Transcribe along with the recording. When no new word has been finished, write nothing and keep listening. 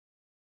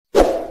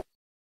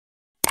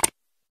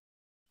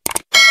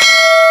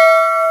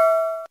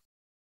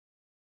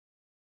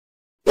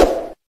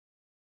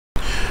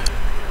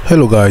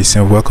Hello guys,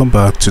 and welcome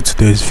back to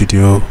today's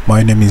video.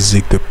 My name is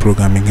Zeke, the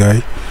programming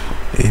guy.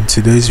 In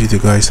today's video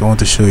guys, I want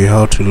to show you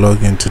how to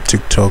log into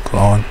TikTok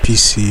on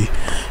PC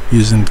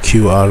using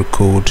QR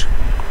code.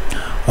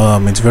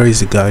 It's very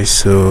easy guys,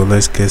 so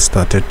let's get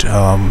started.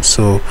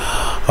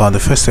 The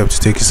first step to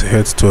take is to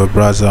head to a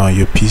browser on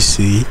your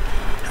PC.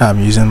 I'm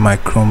using my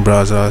Chrome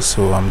browser,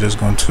 so I'm just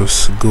going to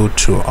go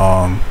to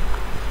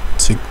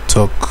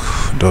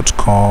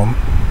tiktok.com.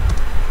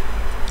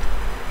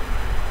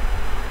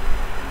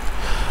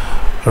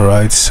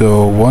 Alright,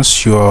 so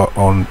once you are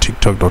on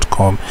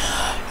tiktok.com,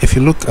 if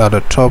you look at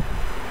the top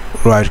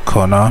right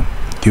corner,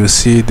 you'll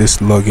see this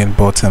login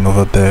button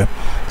over there.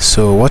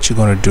 So what you're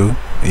going to do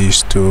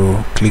is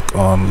to click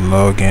on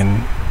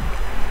login,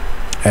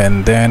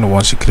 and then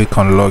once you click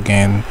on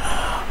login,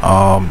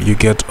 you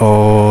get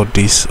all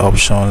these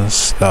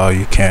options that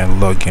you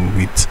can log in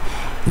with.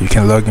 You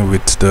can log in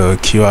with the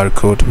QR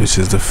code, which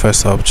is the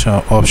first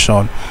option.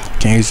 You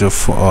can use your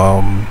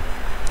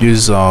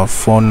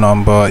phone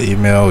number,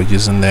 email,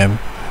 username.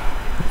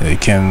 You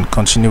can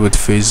continue with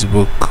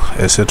Facebook,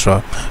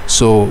 etc.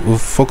 So we're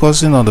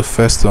focusing on the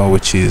first one,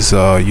 which is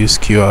use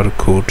QR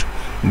code.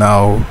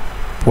 Now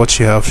what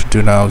you have to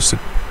do now is to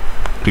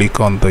click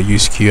on the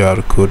use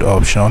QR code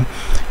option,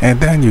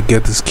 and then you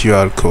get this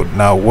QR code.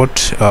 Now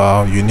what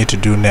you need to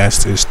do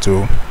next is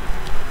to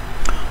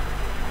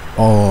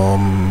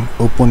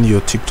open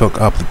your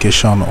TikTok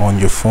application on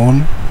your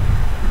phone.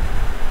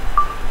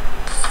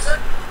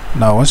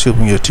 Now once you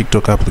open your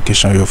TikTok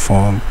application on your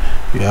phone,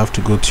 you have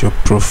to go to your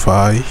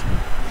profile,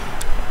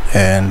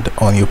 and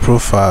on your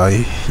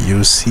profile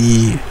you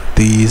see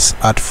this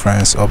add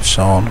friends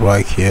option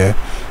right here.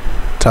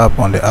 Tap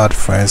on the add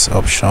friends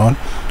option,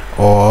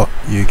 or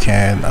you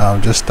can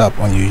just tap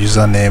on your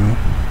username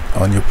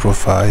on your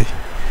profile.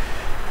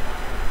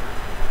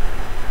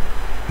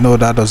 No,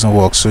 that doesn't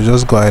work, so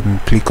just go ahead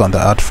and click on the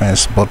add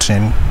friends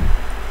button.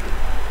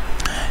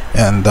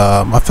 And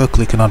after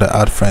clicking on the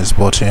add friends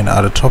button,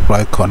 at the top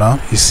right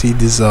corner you see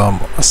this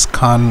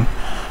scan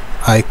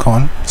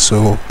icon.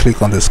 So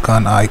click on the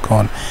scan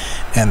icon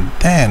and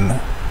then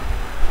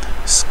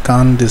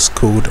scan this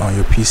code on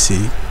your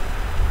PC.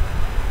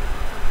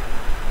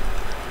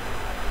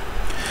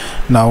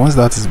 Now once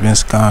that is being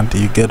scanned,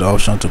 you get the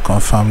option to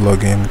confirm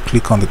login.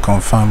 Click on the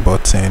confirm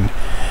button,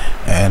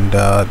 and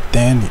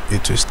then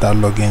it will start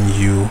logging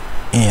you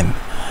in.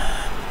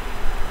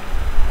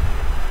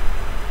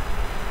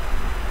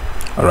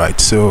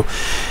 Alright, so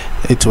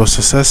it was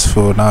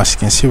successful. Now as you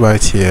can see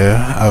right here,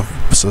 I've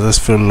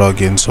successfully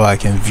logged in, so I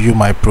can view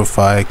my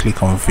profile.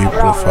 Click on view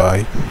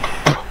profile.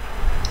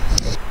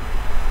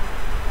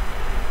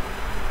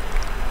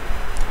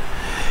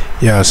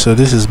 Yeah, so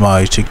this is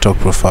my TikTok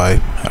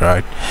profile.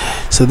 Alright,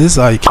 so this is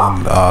how you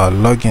can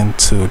log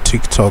into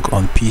TikTok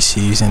on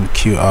PC using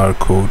QR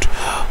code.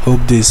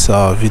 Hope this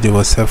video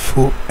was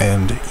helpful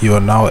and you are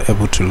now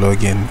able to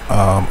log in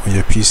on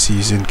your PC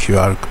using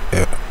QR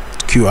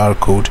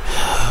code.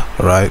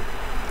 Alright,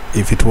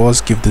 if it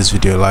was, give this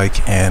video a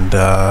like, and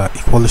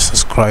equally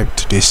subscribe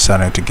to this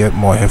channel to get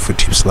more helpful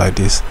tips like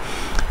this.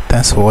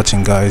 Thanks for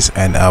watching guys,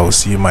 and I will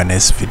see you in my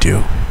next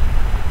video.